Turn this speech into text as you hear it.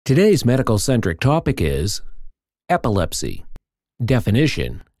Today's medical-centric topic is epilepsy.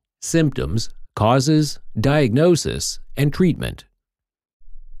 Definition, symptoms, causes, diagnosis, and treatment.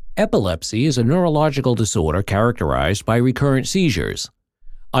 Epilepsy is a neurological disorder characterized by recurrent seizures.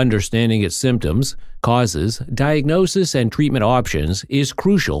 Understanding its symptoms, causes, diagnosis, and treatment options is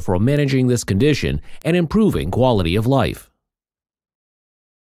crucial for managing this condition and improving quality of life.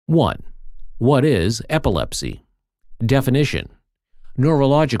 1. What is epilepsy? Definition: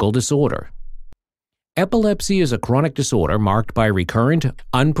 neurological disorder. Epilepsy is a chronic disorder marked by recurrent,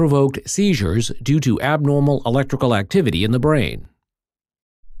 unprovoked seizures due to abnormal electrical activity in the brain.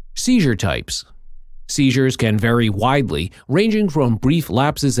 Seizure types. Seizures can vary widely, ranging from brief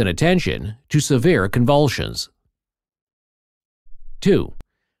lapses in attention to severe convulsions. 2.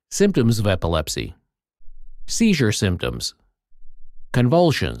 Symptoms of epilepsy. Seizure symptoms: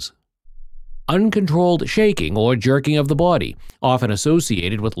 convulsions, uncontrolled shaking or jerking of the body, often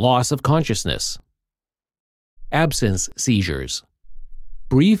associated with loss of consciousness. Absence seizures: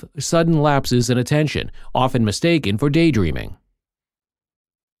 brief, sudden lapses in attention, often mistaken for daydreaming.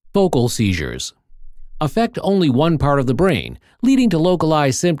 Focal seizures: affect only one part of the brain, leading to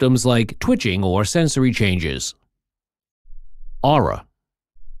localized symptoms like twitching or sensory changes. Aura: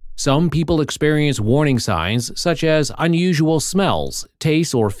 some people experience warning signs such as unusual smells,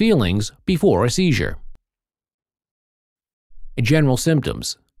 tastes, or feelings before a seizure. General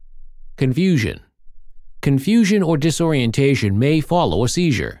symptoms: confusion. Confusion or disorientation may follow a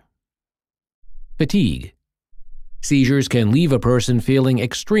seizure. Fatigue. Seizures can leave a person feeling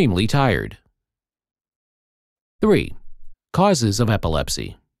extremely tired. 3. Causes of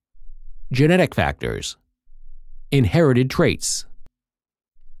epilepsy. Genetic factors. Inherited traits.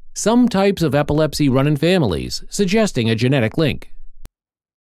 Some types of epilepsy run in families, suggesting a genetic link.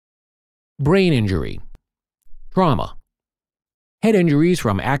 Brain injury. Trauma. Head injuries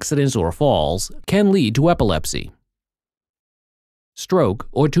from accidents or falls can lead to epilepsy. Stroke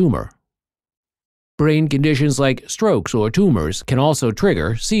or tumor. Brain conditions like strokes or tumors can also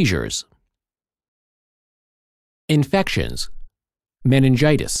trigger seizures. Infections.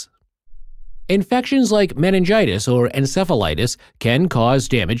 Meningitis. Infections like meningitis or encephalitis can cause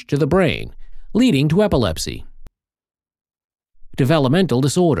damage to the brain, leading to epilepsy. Developmental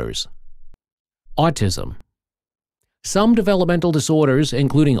disorders. Autism. Some developmental disorders,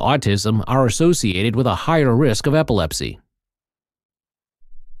 including autism, are associated with a higher risk of epilepsy.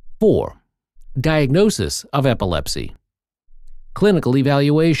 4. Diagnosis of epilepsy. Clinical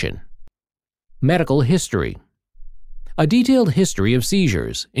evaluation. Medical history. A detailed history of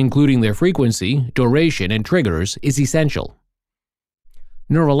seizures, including their frequency, duration, and triggers, is essential.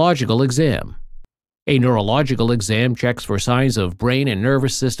 Neurological exam. A neurological exam checks for signs of brain and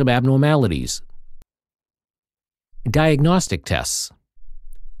nervous system abnormalities. Diagnostic tests.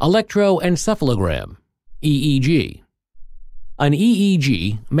 Electroencephalogram, EEG. An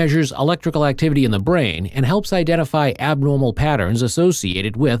EEG measures electrical activity in the brain and helps identify abnormal patterns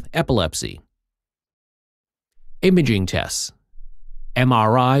associated with epilepsy. Imaging tests.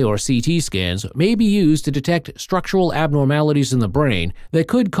 MRI or CT scans may be used to detect structural abnormalities in the brain that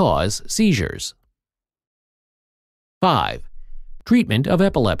could cause seizures. 5. Treatment of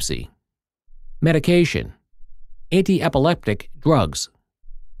epilepsy. Medication. Anti-epileptic drugs.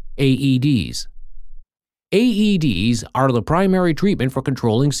 AEDs. AEDs are the primary treatment for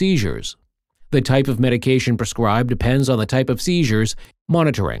controlling seizures. The type of medication prescribed depends on the type of seizures.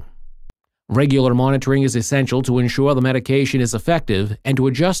 Monitoring. Regular monitoring is essential to ensure the medication is effective and to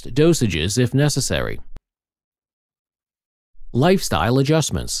adjust dosages if necessary. Lifestyle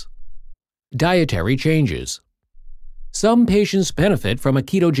adjustments. Dietary changes. Some patients benefit from a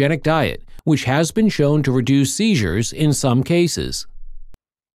ketogenic diet, which has been shown to reduce seizures in some cases.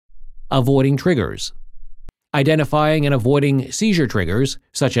 Avoiding triggers. Identifying and avoiding seizure triggers,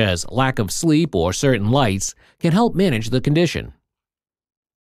 such as lack of sleep or certain lights, can help manage the condition.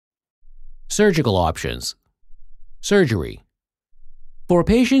 Surgical options. Surgery. For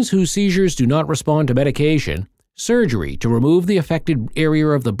patients whose seizures do not respond to medication, surgery to remove the affected area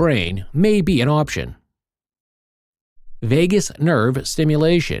of the brain may be an option. Vagus nerve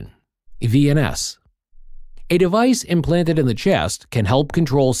stimulation, VNS. A device implanted in the chest can help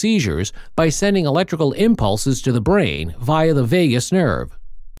control seizures by sending electrical impulses to the brain via the vagus nerve.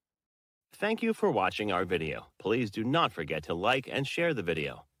 Thank you for watching our video. Please do not forget to like and share the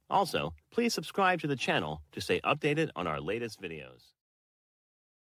video. Also, please subscribe to the channel to stay updated on our latest videos.